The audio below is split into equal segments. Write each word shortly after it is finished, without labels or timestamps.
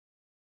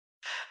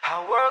I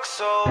work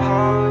so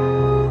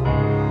hard,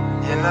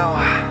 you know.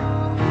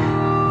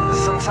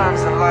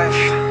 Sometimes in life,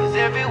 'cause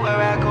everywhere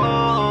I go,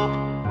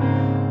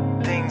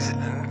 things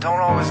don't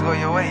always go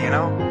your way, you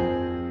know.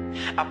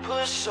 I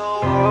push so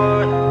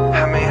hard,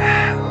 I mean,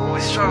 we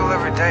struggle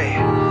every day,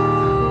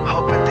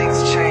 hoping things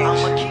change.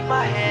 I'ma keep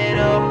my head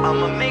up,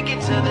 I'ma make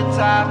it to the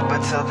top.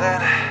 But till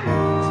then,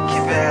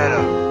 keep your head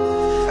up.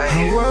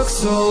 I work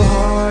so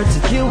hard to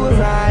get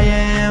where I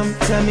am.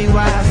 Tell me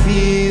why I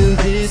feel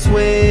this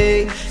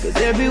way, 'cause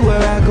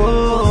everywhere I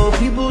go,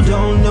 people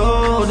don't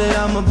know that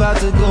I'm about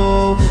to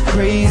go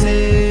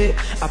crazy.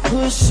 I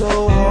push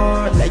so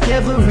hard, like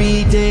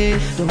every day.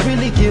 Don't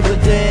really give a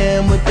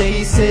damn what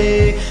they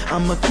say.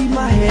 I'ma keep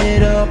my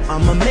head up,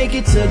 I'ma make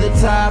it to the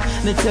top.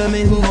 Now tell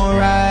me who gon'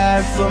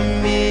 ride for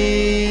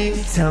me.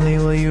 Tell me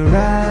will you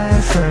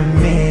ride for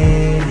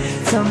me.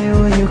 Tell me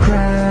will you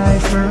cry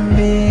for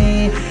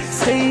me.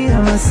 Stay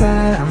on my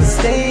side, I'ma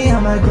stay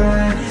on my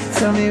grind.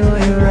 Tell me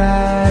will you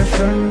ride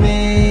for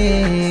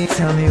me.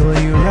 Tell me will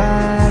you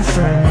ride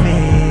for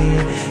me.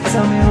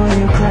 Tell me will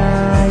you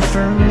cry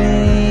for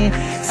me.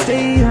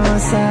 Stay on my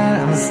side,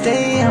 I'ma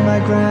stay on my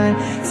grind.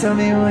 Tell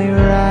me will you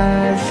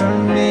ride for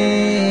me.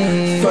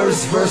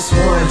 Verse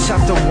 1,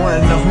 chapter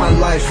 1 of my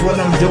life. What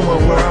I'm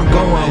doing, where I'm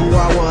going, who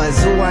I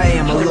was, who I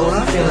am, alone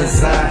I feel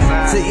inside.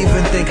 To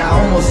even think I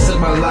almost took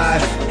my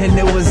life, and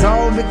it was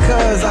all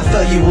because I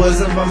felt you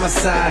wasn't by my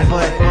side.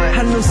 But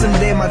I knew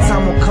someday my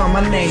time will come,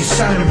 my name's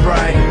shining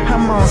bright.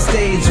 I'm on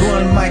stage,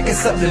 one mic,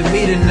 it's up to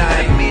me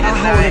tonight. I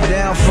hold it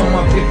down for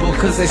my people,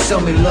 'cause they show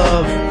me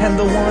love. And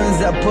the ones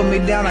that put me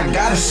down, I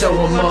gotta show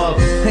them up.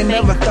 They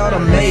never thought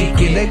I'd make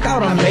it, they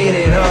thought I made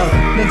it up.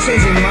 Then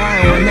changed their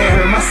mind when they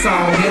heard my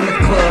song in the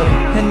club.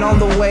 And on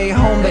the way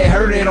home, they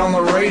heard it on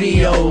the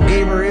radio.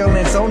 Gabriel and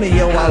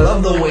Antonio, I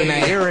love the way,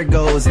 now here it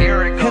goes.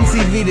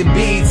 MTV to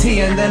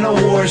BET and then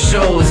award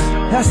shows.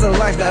 That's the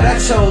life that I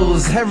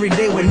chose, every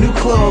day with new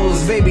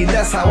clothes. Baby,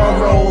 that's how I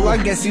roll, I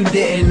guess you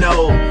didn't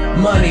know.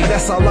 Money,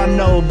 that's all I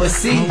know, but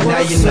see, now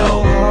you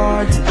know. I work so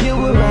hard to get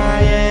where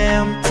I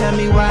am. Tell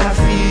me why I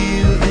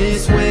feel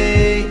this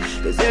way,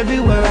 'cause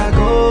everywhere I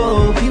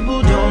go,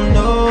 people don't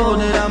know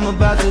that I'm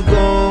about to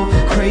go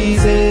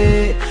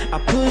crazy. I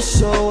push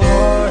so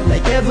hard,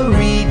 like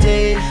every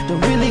day.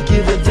 Don't really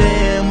give a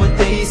damn what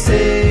they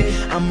say.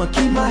 I'ma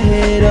keep my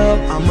head up,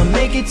 I'ma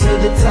make it to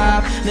the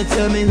top. Now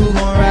tell me who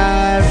gon'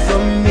 ride for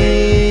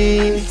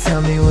me.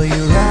 Tell me will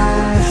you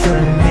ride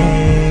for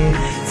me.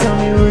 Tell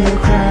me will you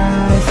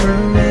cry for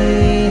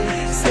me.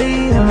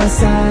 Stay on my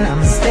side,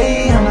 I'ma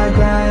stay on my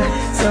grind.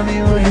 Tell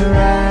me will you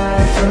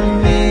ride for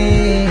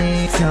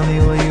me. Tell me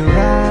will you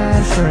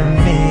ride for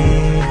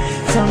me.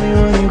 Tell me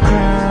will you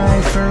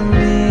cry for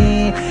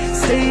me.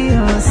 Stay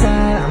on my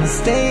side, I'ma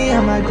stay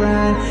on my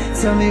grind.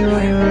 Tell me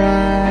will you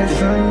ride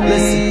for me.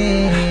 Listen.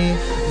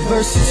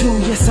 Verse 2,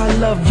 yes I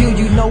love you,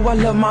 you know I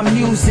love my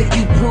music.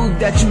 You prove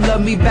that you love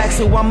me back,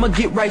 so I'ma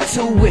get right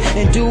to it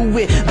and do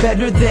it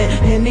better than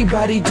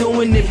anybody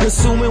doing it.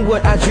 Pursuing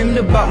what I dreamed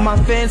about, my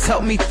fans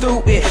help me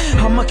through it.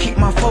 I'ma keep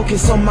my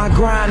focus on my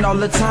grind all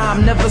the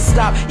time, never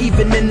stop,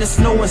 even in the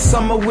snow and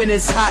summer when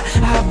it's hot.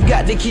 I've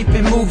got to keep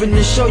it moving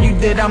to show you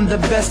that I'm the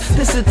best.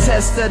 This a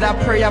test that I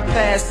pray I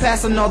pass,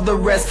 passing all the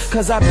rest.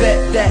 'Cause I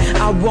bet that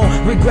I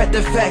won't regret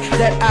the fact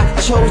that I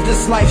chose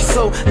this life,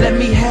 so let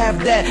me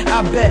have that.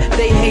 I bet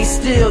they hate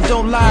still,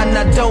 don't lie and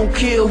I don't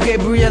kill.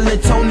 Gabriel,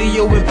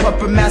 Antonio, and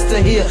Puppet Master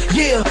here.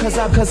 Yeah, 'cause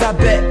I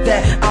bet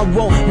that I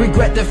won't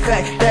regret the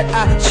fact that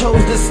I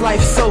chose this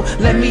life, so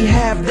let me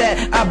have that.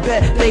 I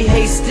bet they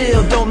hate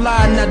still, don't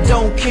lie and I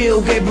don't kill.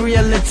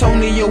 Gabriel,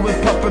 Antonio,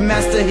 and Puppet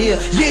Master here.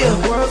 Yeah,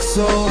 I work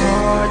so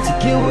hard to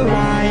get where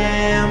I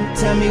am.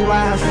 Tell me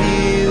why I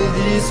feel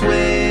this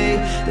way,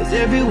 'cause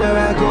everywhere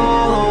I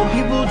go,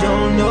 people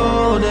don't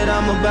know that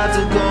I'm about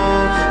to go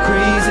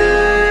crazy.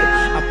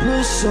 I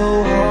push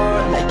so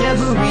hard, like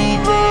every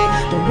day.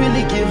 Don't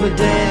really give a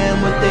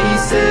damn what they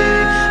say.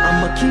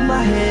 I'ma keep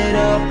my head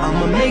up,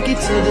 I'ma make it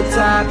to the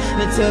top.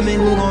 Now tell me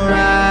who gon'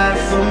 ride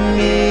for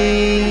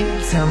me.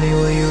 Tell me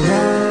will you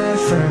ride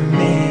for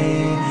me.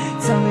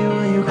 Tell me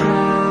will you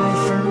cry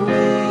for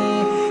me.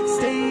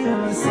 Stay on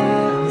my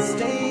side, I'ma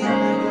stay on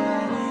my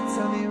grind.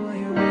 Tell me will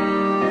you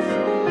ride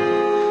for me.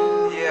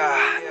 Yeah,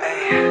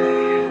 hey,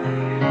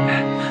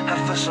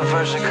 official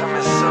version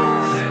coming soon.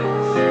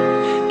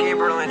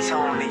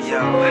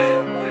 Antonio,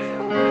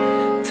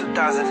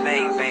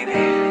 2008,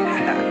 baby.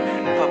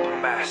 Puppet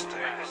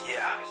Master,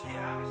 yeah.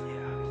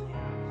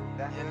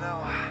 You know,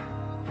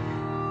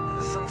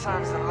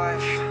 sometimes in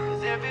life,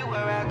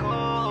 everywhere I go,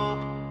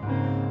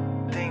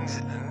 things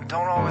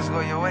don't always go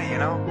your way, you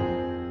know.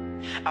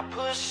 I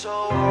push so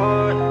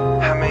hard,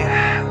 I mean,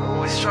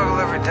 we struggle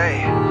every day,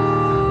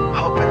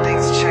 hoping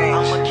things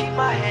change. I'ma keep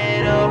my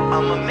head up,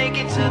 I'ma make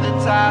it to the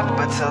top.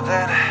 But till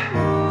then,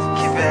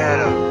 keep your head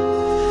up.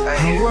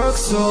 I work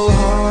so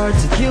hard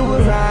to get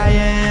where I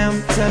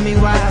am. Tell me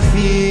why I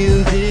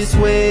feel this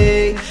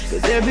way,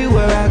 'cause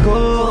everywhere I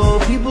go,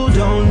 people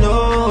don't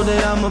know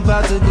that I'm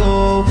about to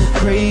go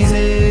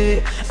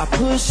crazy. I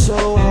push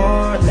so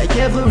hard, like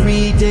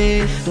every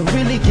day. Don't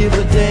really give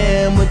a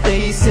damn what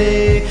they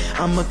say. way.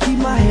 I'ma keep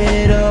my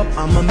head up,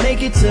 I'ma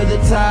make it to the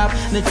top.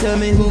 Now tell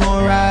me who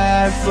gon'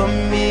 ride for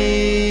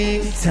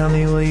me. Tell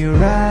me will you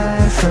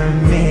ride for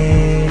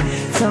me?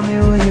 Tell me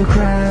will you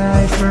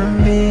cry for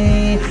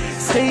me?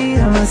 Stay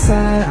on my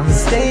side, I'ma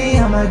stay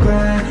on my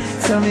grind.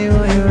 Tell me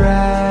will you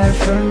ride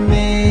for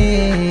me?